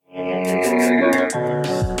Welcome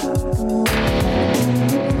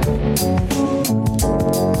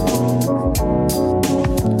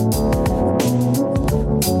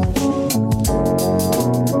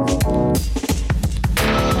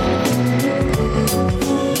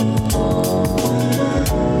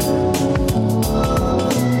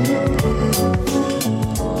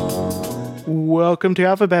to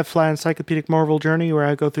Alphabet Fly Encyclopedic Marvel Journey, where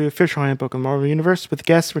I go through the official handbook of the Marvel Universe with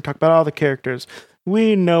guests. We talk about all the characters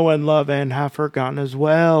we know and love and have forgotten as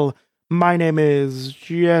well. My name is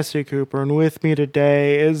Jesse Cooper, and with me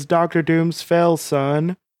today is Dr. Doom's fell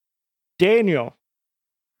son, Daniel.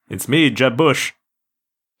 It's me, Jeb Bush.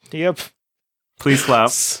 Yep. Please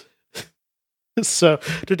clap. So,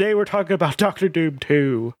 today we're talking about Dr. Doom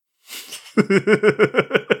 2.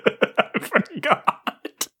 I forgot.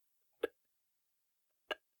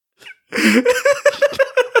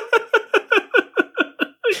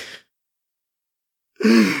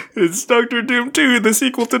 It's Doctor Doom 2, the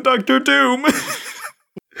sequel to Doctor Doom.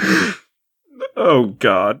 Oh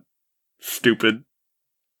god. Stupid.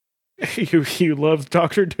 You love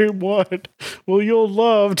Doctor Doom 1. Well, you'll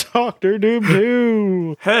love Doctor Doom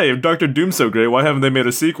 2. Hey, if Doctor Doom's so great, why haven't they made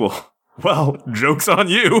a sequel? Well, joke's on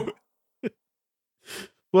you.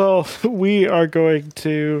 Well, we are going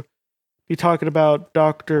to be talking about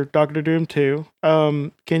Doctor Doom 2.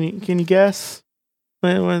 Can you guess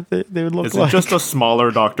what they would look Is like? it just a smaller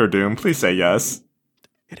Doctor Doom? Please say yes.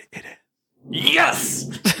 It is. Yes!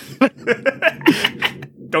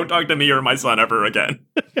 Don't talk to me or my son ever again.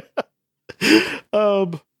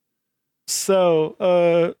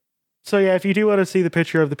 So yeah, if you do want to see the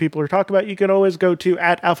picture of the people we're talking about, you can always go to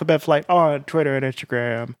 @AlphabetFlight on Twitter and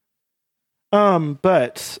Instagram.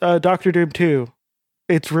 But Doctor Doom 2,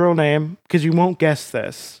 its real name, because you won't guess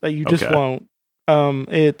this. You just won't.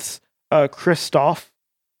 It's Christophe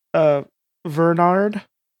Bernard.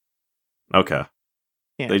 Okay.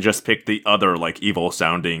 Yeah. They just picked the other,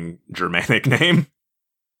 evil-sounding Germanic name.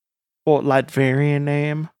 Well, Latvian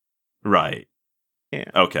name. Right.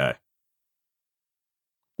 Yeah. Okay.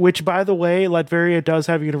 Which, by the way, Latveria does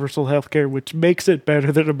have universal healthcare, which makes it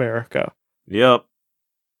better than America. Yep.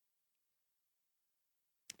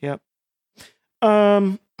 Yep.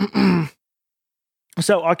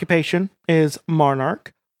 So occupation is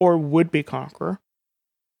monarch or would-be conqueror.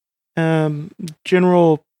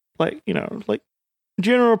 General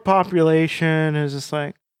general population is just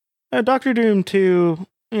Doctor Doom 2,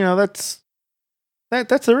 that's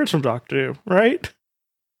the original Doctor Doom, right?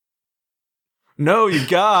 No, you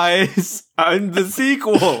guys, I'm the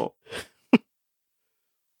sequel.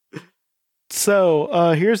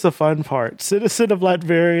 So, here's the fun part. Citizen of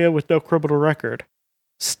Latveria with no criminal record.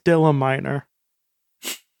 Still a minor.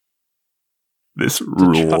 This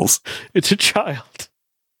rules. It's a child.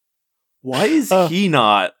 Why is he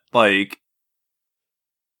not,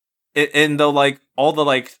 in the, all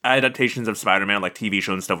the, adaptations of Spider-Man, TV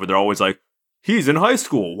show and stuff, where they're always he's in high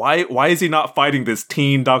school. Why is he not fighting this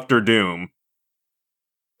teen Doctor Doom?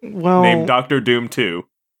 Well, named Doctor Doom 2.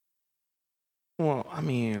 Well, I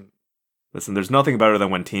mean... Listen, there's nothing better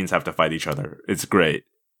than when teens have to fight each other. It's great.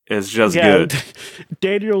 It's just good.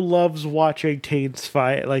 Daniel loves watching teens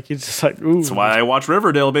fight. He's just ooh. That's why I watch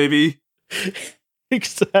Riverdale, baby.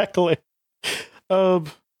 Exactly.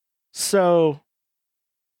 So...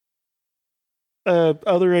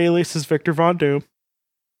 other alias is Victor Von Doom.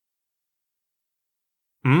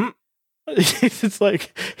 Hmm? It's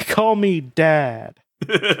call me Dad.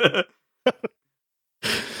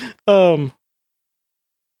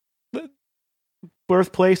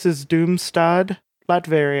 Birthplace is Doomstad,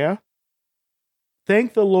 Latveria.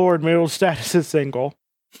 Thank the Lord, marital status is single.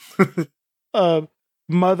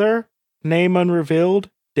 Mother, name unrevealed,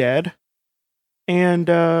 dead. And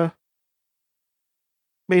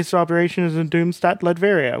base of operation is in Doomstad,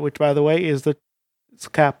 Latveria, which, by the way, is the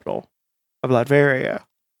capital of Latveria.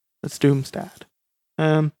 That's Doomstad.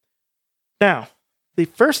 Now, they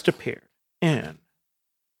first appeared in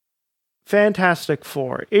Fantastic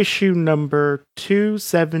Four, issue number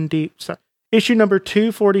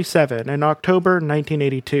 247 in October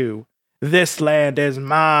 1982. This land is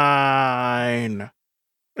mine.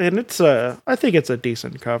 And I think it's a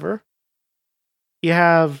decent cover. You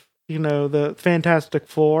have, the Fantastic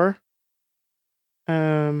Four.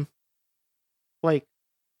 I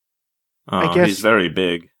guess he's very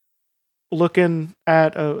big. Looking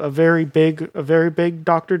at a very big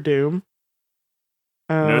Doctor Doom.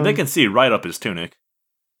 They can see right up his tunic.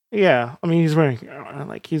 Yeah, I mean, he's wearing,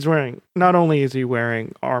 not only is he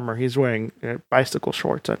wearing armor, he's wearing bicycle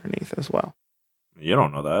shorts underneath as well. You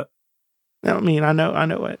don't know that. I mean, I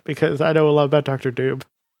know it because I know a lot about Doctor Doom.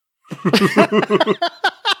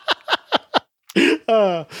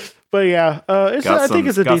 But yeah, I think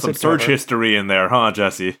it's a got decent some search cover. history in there, huh,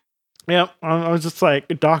 Jesse? Yep, I was just like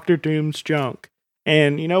Doctor Doom's junk,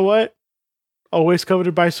 and you know what? Always covered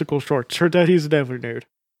in bicycle shorts. Turns out he's never nude.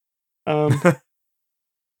 Yeah,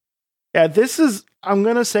 this is. I'm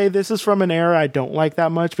gonna say this is from an era I don't like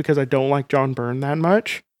that much because I don't like John Byrne that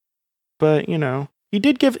much. But you know, he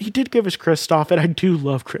did give us Kristoff, and I do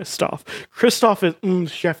love Kristoff. Kristoff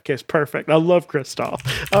is chef kiss, perfect. I love Kristoff.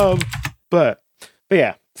 But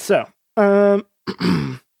yeah. So on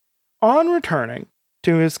returning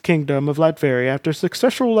to his kingdom of Latveria after a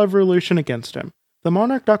successful revolution against him, the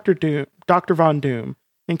monarch Dr. Von Doom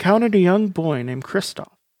encountered a young boy named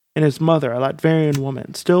Kristoff and his mother, a Latverian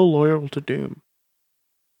woman, still loyal to Doom.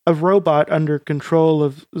 A robot under control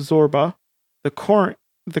of Zorba, the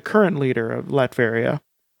current leader of Latveria,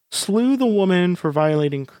 slew the woman for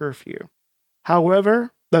violating curfew.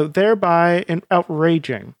 However, thereby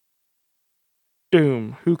outraging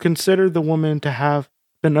Doom, who considered the woman to have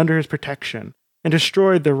been under his protection, and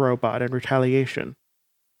destroyed the robot in retaliation.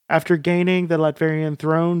 After gaining the Latverian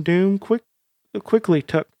throne, Doom quickly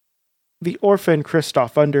took the orphan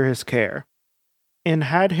Kristoff under his care and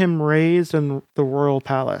had him raised in the royal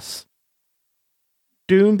palace.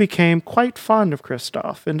 Doom became quite fond of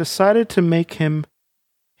Kristoff and decided to make him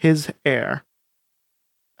his heir.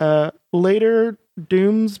 Later,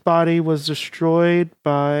 Doom's body was destroyed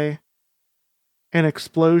by an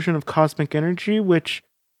explosion of cosmic energy, which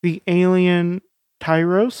the alien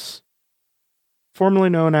Tyros, formerly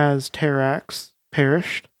known as Terrax,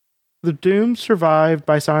 perished. The Doom survived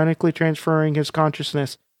by psionically transferring his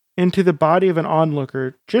consciousness into the body of an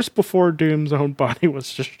onlooker just before Doom's own body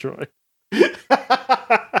was destroyed.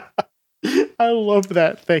 I love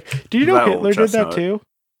that thing. Do you know That Hitler old did that chestnut. too?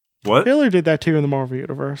 What? Hitler did that too in the Marvel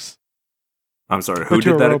Universe. I'm sorry, But who to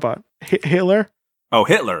did a that? robot. Hitler? Oh,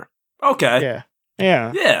 Hitler. Okay. Yeah.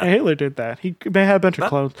 Yeah. Yeah. Hitler did that. He had a bunch of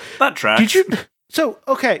clones. That tracks. Did you?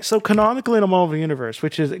 So canonically in a Marvel Universe,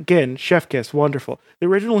 which is again chef kiss, wonderful. The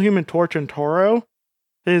original Human Torch and Toro,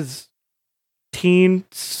 his teen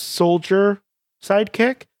soldier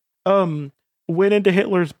sidekick, went into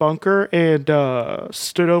Hitler's bunker and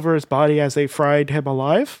stood over his body as they fried him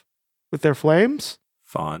alive with their flames.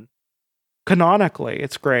 Fun. Canonically,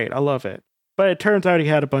 it's great. I love it. But it turns out he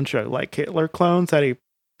had a bunch of like Hitler clones that he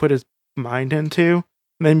put his mind into,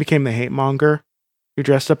 and then became the hate monger. Who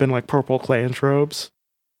dressed up in like purple Klan's robes.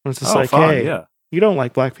 And it's just like, fun, hey, yeah. you don't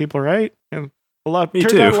like black people, right? And Me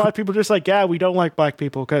turns too. out a lot of people are just like, yeah, we don't like black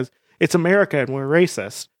people because it's America and we're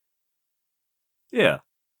racist. Yeah.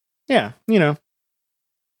 Yeah, you know.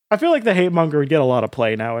 I feel like the hate monger would get a lot of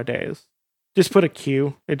play nowadays. Just put a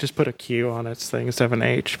Q. It just put a Q on its thing instead of an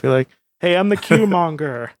H. Be like, hey, I'm the Q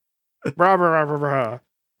monger. Rah, rah, rah, rah, rah.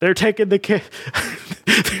 They're taking the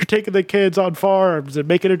they're taking the kids on farms and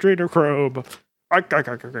making adrenochrome.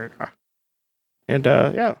 And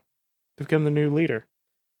yeah, become the new leader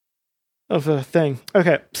of the thing.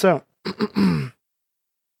 Okay, so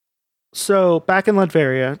so back in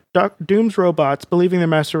Latveria, Doom's robots, believing their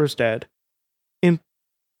master was dead,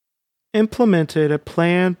 implemented a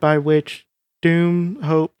plan by which Doom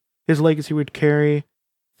hoped his legacy would carry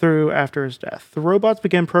through after his death. The robots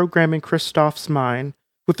began programming Kristoff's mind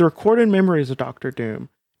with the recorded memories of Doctor Doom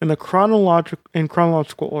in the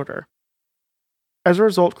chronological order. As a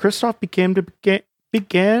result, Kristoff began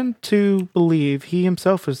to believe he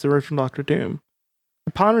himself was the original Doctor Doom.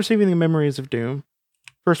 Upon receiving the memories of Doom,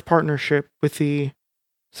 first partnership with the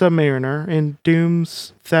Submariner, and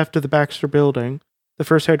Doom's theft of the Baxter Building, the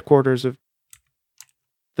first headquarters of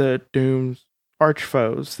the Doom's arch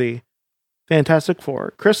foes, the Fantastic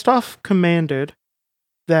Four, Kristoff commanded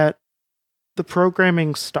that the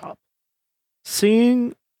programming stop.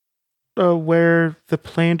 Seeing where the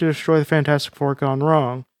plan to destroy the Fantastic Four had gone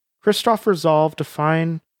wrong, Kristoff resolved to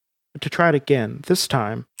try it again, this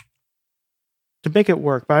time to make it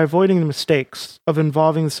work by avoiding the mistakes of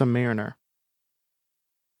involving the Submariner.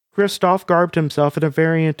 Kristoff garbed himself in a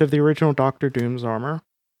variant of the original Doctor Doom's armor.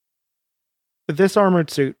 This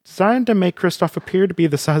armored suit, designed to make Kristoff appear to be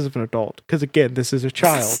the size of an adult, because again, this is a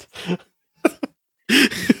child.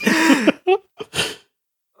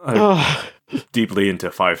 Deeply into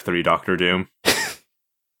 5'3" Doctor Doom.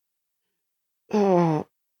 Oh,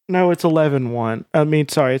 no, it's 11-1. I mean,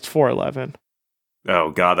 sorry, it's 4'11.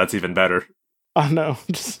 Oh god, that's even better. Oh no,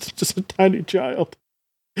 just a tiny child.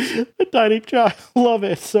 A tiny child. Love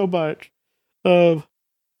it so much. So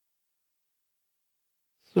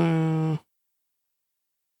yeah,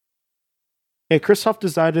 Kristoff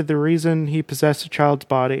decided the reason he possessed a child's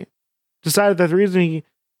body. Decided that the reason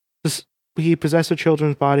he possessed a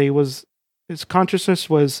children's body was his consciousness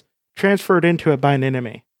was transferred into it by an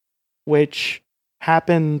enemy, which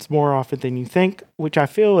happens more often than you think, which I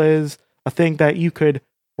feel is a thing that you could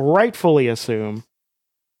rightfully assume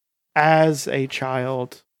as a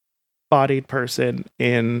child-bodied person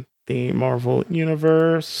in the Marvel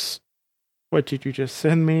Universe. What did you just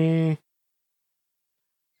send me?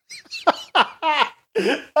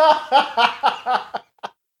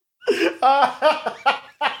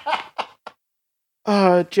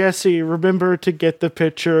 Jesse, remember to get the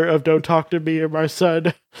picture of "Don't Talk to Me or My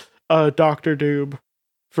Son," Doctor Doom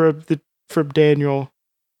from Daniel,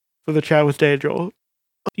 for the chat with Daniel.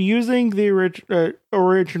 Using the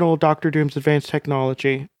original Doctor Doom's advanced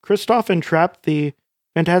technology, Kristoff entrapped the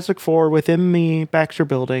Fantastic Four within the Baxter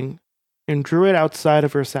Building and drew it outside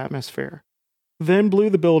of Earth's atmosphere, then blew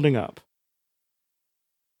the building up.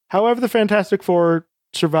 However, the Fantastic Four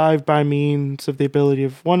survived by means of the ability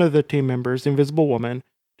of one of the team members, the Invisible Woman,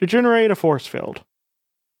 to generate a force field,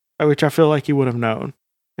 which I feel like he would have known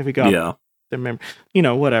if he got the member.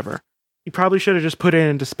 Whatever. He probably should have just put it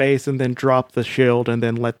into space and then dropped the shield and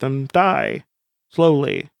then let them die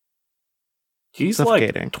slowly. He's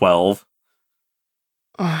like 12.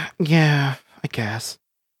 Yeah, I guess.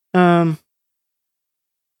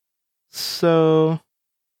 So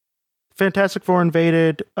Fantastic Four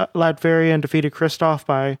invaded Latveria and defeated Kristoff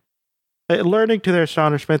by learning to their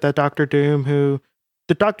astonishment that the Doctor Doom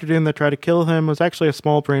that tried to kill him was actually a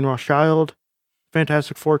small brainwashed child.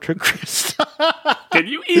 Fantastic Four took Kristoff. Can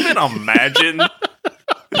you even imagine?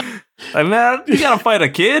 Like, man, you gotta fight a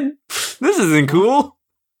kid? This isn't cool.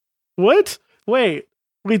 What? Wait,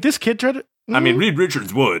 this kid tried to... I mean, Reed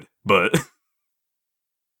Richards would, but...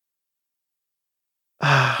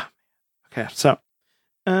 Okay, so...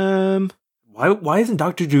 Why isn't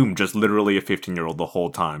Doctor Doom just literally a 15-year-old the whole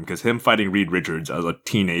time? Because him fighting Reed Richards as a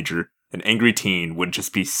teenager, an angry teen, would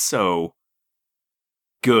just be so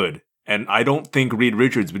good. And I don't think Reed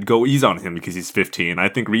Richards would go easy on him because he's 15. I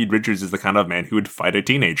think Reed Richards is the kind of man who would fight a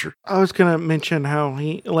teenager. I was gonna mention how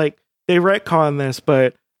he, they retcon this,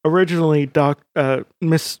 but originally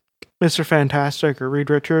Mr. Fantastic, or Reed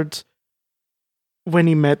Richards, when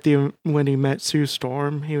he met Sue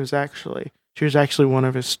Storm, she was actually one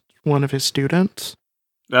of his students.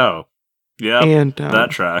 Oh, yeah, and that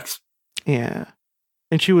tracks. Yeah,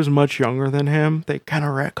 and she was much younger than him. They kind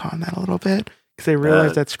of retcon that a little bit because they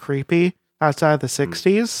realize that's creepy outside of the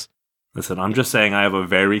 60s. Listen, I'm just saying I have a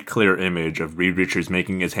very clear image of Reed Richards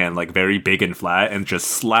making his hand very big and flat and just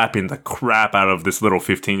slapping the crap out of this little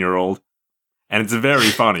 15-year-old. And it's very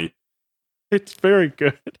funny. It's very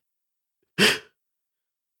good.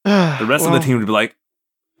 The rest of the team would be like,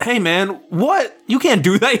 "Hey man, what? You can't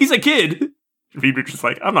do that, he's a kid!" Reed Richards is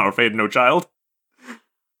like, "I'm not afraid of no child."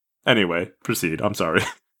 Anyway, proceed, I'm sorry.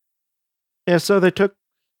 Yeah, so they took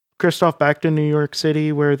Kristoff back to New York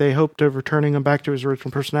City, where they hoped of returning him back to his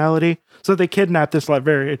original personality. So they kidnapped this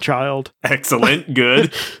Latveria child. Excellent,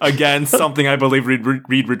 good. Again, something I believe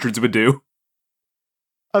Reed Richards would do.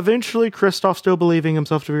 Eventually, Kristoff, still believing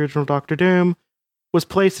himself to be original Doctor Doom, was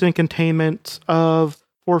placed in containment of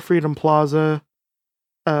Fort Freedom Plaza,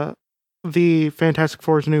 the Fantastic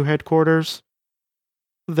Four's new headquarters.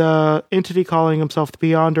 The entity calling himself the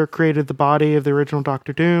Beyonder created the body of the original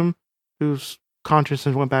Doctor Doom, whose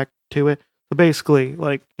consciousness went back to it. So basically,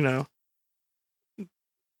 the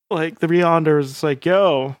Beyonder is like,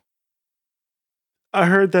 "Yo, I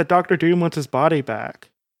heard that Doctor Doom wants his body back."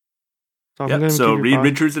 So Reed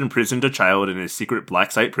Richards imprisoned a child in his secret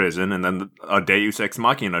black site prison, and then a Deus Ex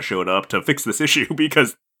Machina showed up to fix this issue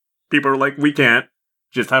because people are like, "We can't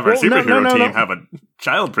just have our superhero team have a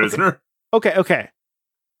child prisoner." Okay.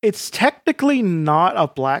 It's technically not a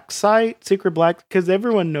black site, secret black, because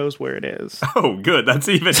everyone knows where it is. Oh, good. That's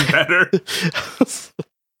even better.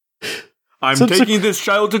 I'm taking this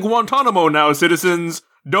child to Guantanamo now, citizens.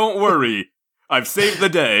 Don't worry. I've saved the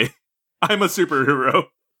day. I'm a superhero.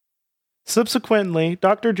 Subsequently,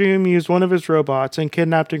 Dr. Doom used one of his robots in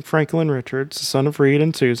kidnapping Franklin Richards, the son of Reed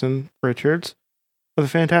and Susan Richards, of the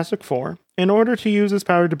Fantastic Four, in order to use his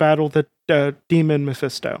power to battle the demon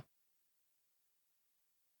Mephisto.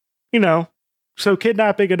 So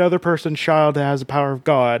kidnapping another person's child that has the power of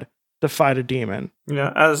God to fight a demon.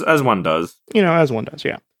 Yeah, as one does. As one does,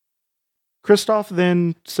 yeah. Kristoff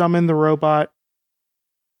then summoned the robot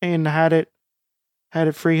and had it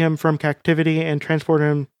free him from captivity and transport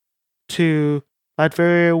him to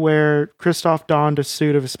Latveria, where Kristoff donned a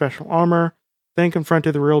suit of his special armor, then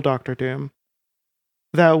confronted the real Doctor Doom.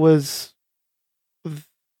 That was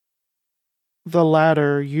the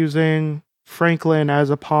latter, using Franklin as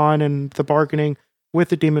a pawn in the bargaining with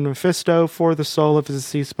the demon Mephisto for the soul of his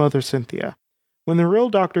deceased mother, Cynthia. When the real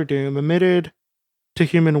Doctor Doom admitted to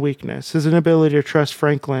human weakness, his inability to trust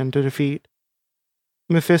Franklin to defeat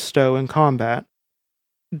Mephisto in combat.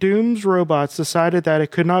 Doom's robots decided that it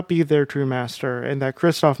could not be their true master, and that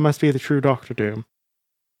Kristoff must be the true Doctor Doom.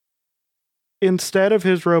 Instead,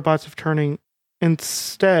 his robots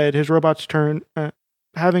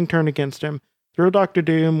having turned against him, the real Doctor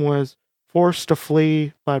Doom was forced to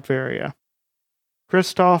flee Latveria.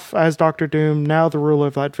 Kristoff, as Doctor Doom, now the ruler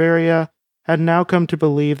of Latveria, had now come to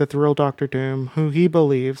believe that the real Doctor Doom, who he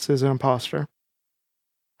believes is an imposter,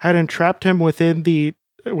 had entrapped him within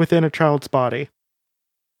a child's body.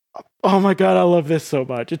 Oh my god, I love this so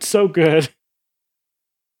much. It's so good.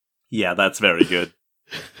 Yeah, that's very good.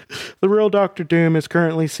 The real Doctor Doom is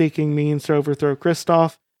currently seeking means to overthrow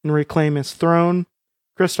Kristoff and reclaim his throne.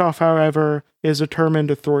 Kristoff, however, is determined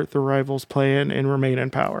to thwart the rival's plan and remain in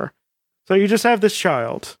power. So you just have this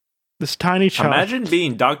child. This tiny child. Imagine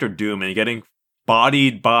being Doctor Doom and getting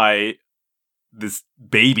bodied by this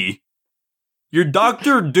baby. You're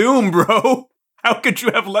Doctor Doom, bro! How could you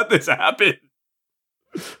have let this happen?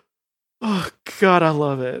 Oh god, I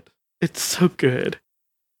love it. It's so good.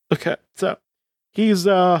 Okay, so he's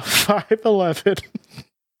 5'11"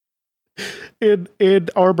 in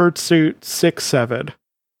armored suit 6'7".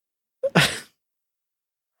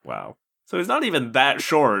 Wow. So he's not even that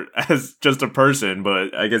short as just a person,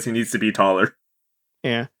 but I guess he needs to be taller.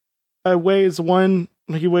 Yeah. He weighs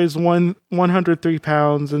 103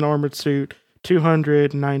 pounds in armored suit,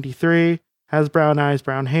 293, has brown eyes,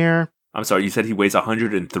 brown hair. I'm sorry, you said he weighs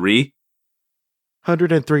 103?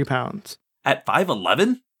 103 pounds. At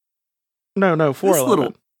 5'11"? No,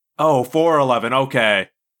 4'11". Oh, 4'11", okay.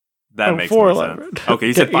 That makes more sense. Okay,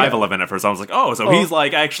 you said 5'11" at first. I was like, oh, so he's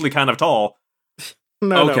like actually kind of tall.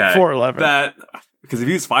 No, 4'11". Because if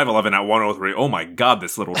he was 5'11" at 103, oh my god,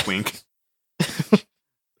 this little twink.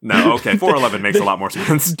 No, okay, 4'11" makes a lot more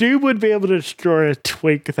sense. Dude would be able to destroy a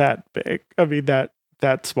twink that big. I mean, that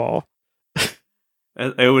small.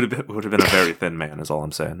 It would have been a very thin man, is all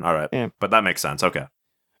I'm saying. All right, yeah. But that makes sense. Okay.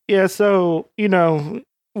 Yeah, so,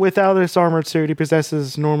 without this armored suit, he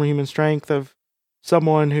possesses normal human strength of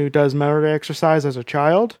someone who does motor exercise as a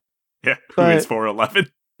child. Yeah, who is 4'11".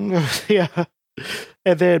 Yeah.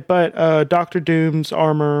 And then, but Doctor Doom's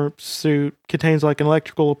armor suit contains like an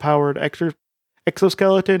electrical powered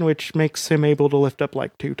exoskeleton, which makes him able to lift up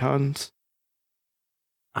like 2 tons.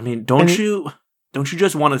 I mean, don't you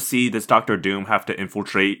just want to see this Doctor Doom have to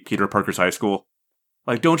infiltrate Peter Parker's high school?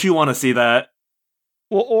 Like, don't you want to see that?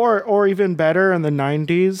 Well, or even better, in the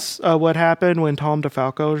 90s, what happened when Tom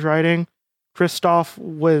DeFalco was writing, Kristoff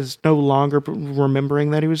was no longer remembering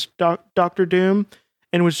that he was Doctor Doom,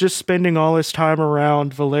 and was just spending all his time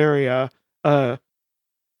around Valeria,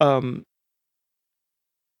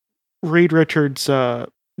 Reed Richards'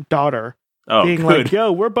 daughter, being good. like,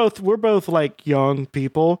 "Yo, we're both like young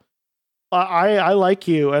people. I like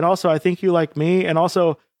you, and also I think you like me, and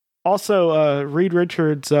also Reed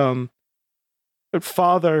Richards'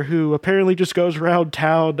 father, who apparently just goes around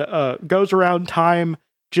time,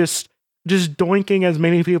 just doinking as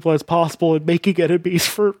many people as possible and making enemies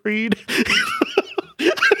for Reed."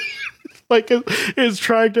 Like, is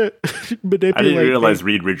trying to manipulate. I didn't realize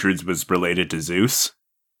Reed Richards was related to Zeus.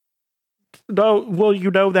 No, well,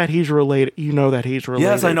 that he's related.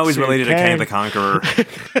 Yes, I know he's related to Kang the Conqueror.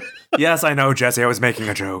 Yes, I know, Jesse. I was making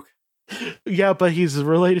a joke. Yeah, but he's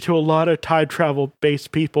related to a lot of time travel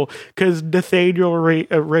based people, because Nathaniel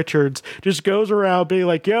Richards just goes around being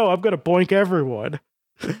like, "Yo, I'm gonna boink everyone."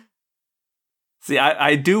 See,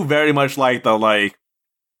 I do very much like the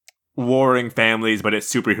warring families, but it's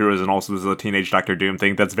superheroes and also there's a teenage Doctor Doom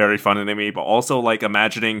thing. That's very funny to me. But also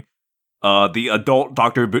imagining the adult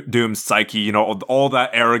Doctor Doom's psyche, all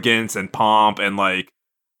that arrogance and pomp and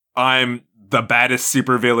I'm the baddest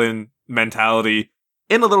supervillain mentality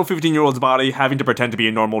in a little 15-year-old's body, having to pretend to be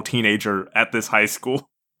a normal teenager at this high school.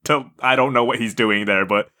 I don't know what he's doing there,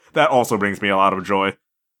 but that also brings me a lot of joy.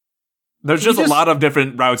 There's just a lot of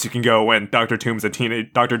different routes you can go when Doctor Doom's a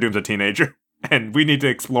teenager, and we need to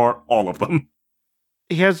explore all of them.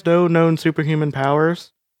 He has no known superhuman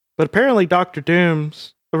powers, but apparently Doctor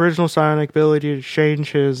Doom's original psionic ability to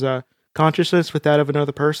change his consciousness with that of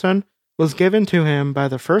another person was given to him by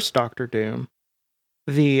the first Doctor Doom,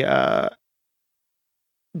 by the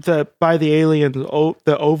aliens,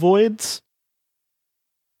 the Ovoids.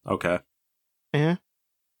 Okay. Yeah.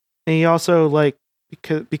 And he also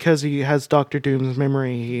because he has Doctor Doom's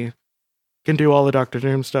memory, he can do all the Doctor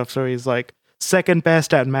Doom stuff. So he's second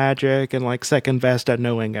best at magic and second best at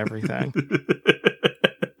knowing everything.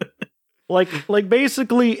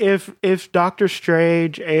 Basically, if Doctor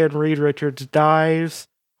Strange and Reed Richards dies,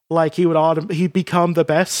 he'd become the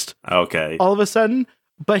best. Okay. All of a sudden,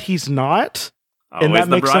 but he's not. And Always that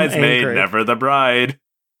the makes him bridesmaid, angry. never the bride.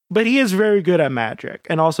 But he is very good at magic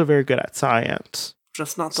and also very good at science.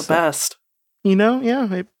 Just not the So- best.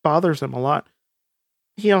 Yeah, it bothers him a lot.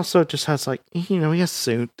 He also just has he has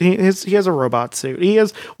suit. He has a robot suit. He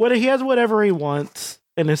has whatever he wants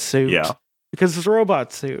in his suit. Yeah. Because it's a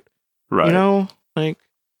robot suit. Right.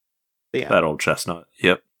 Yeah. That old chestnut.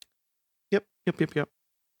 Yep. Yep.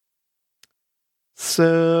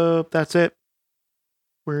 So that's it.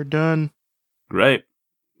 We're done. Great.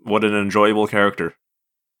 What an enjoyable character.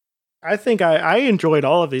 I think I enjoyed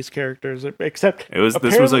all of these characters except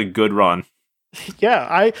This was a good run.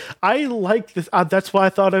 yeah, I like this. That's why I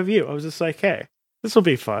thought of you. I was just like, hey, this will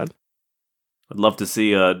be fun. I'd love to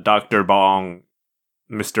see Dr. Bong,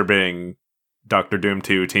 Mr. Bing, Dr. Doom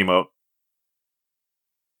 2 team up.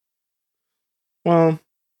 Well,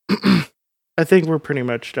 I think we're pretty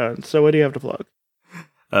much done. So what do you have to plug?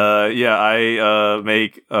 Yeah, I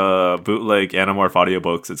make bootleg Animorph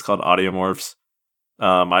audiobooks. It's called Audiomorphs.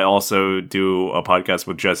 I also do a podcast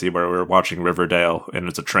with Jesse where we're watching Riverdale, and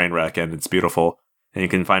it's a train wreck, and it's beautiful. And you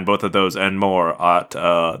can find both of those and more at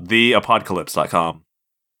theapocalypse.com.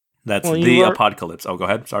 That's Apocalypse. Oh, go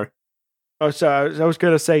ahead. Sorry. Oh, so I was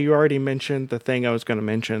going to say you already mentioned the thing I was going to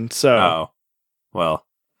mention. So, Oh, well,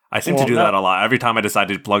 I seem to do that a lot. Every time I decide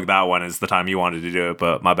to plug that one is the time you wanted to do it,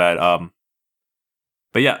 but my bad.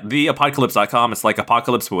 But yeah, theapocalypse.com. It's like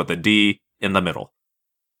apocalypse, but with a D in the middle.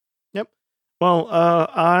 Yep. Well,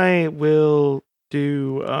 I will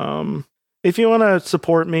do, if you want to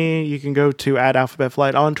support me, you can go to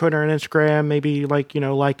 @AlphabetFlight on Twitter and Instagram, maybe like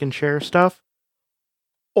and share stuff.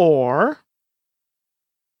 Or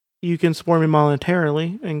you can support me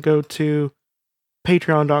monetarily and go to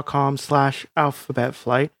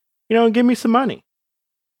patreon.com/alphabetflight, and give me some money.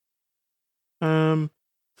 So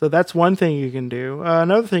that's one thing you can do.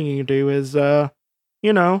 Another thing you can do is, if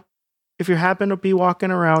you happen to be walking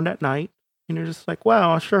around at night and you're just like,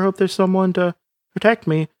 wow, I sure hope there's someone to protect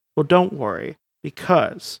me. Well, don't worry,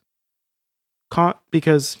 because may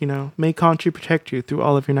Conchi protect you through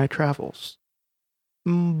all of your night travels.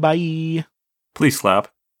 Bye. Please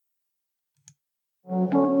slap.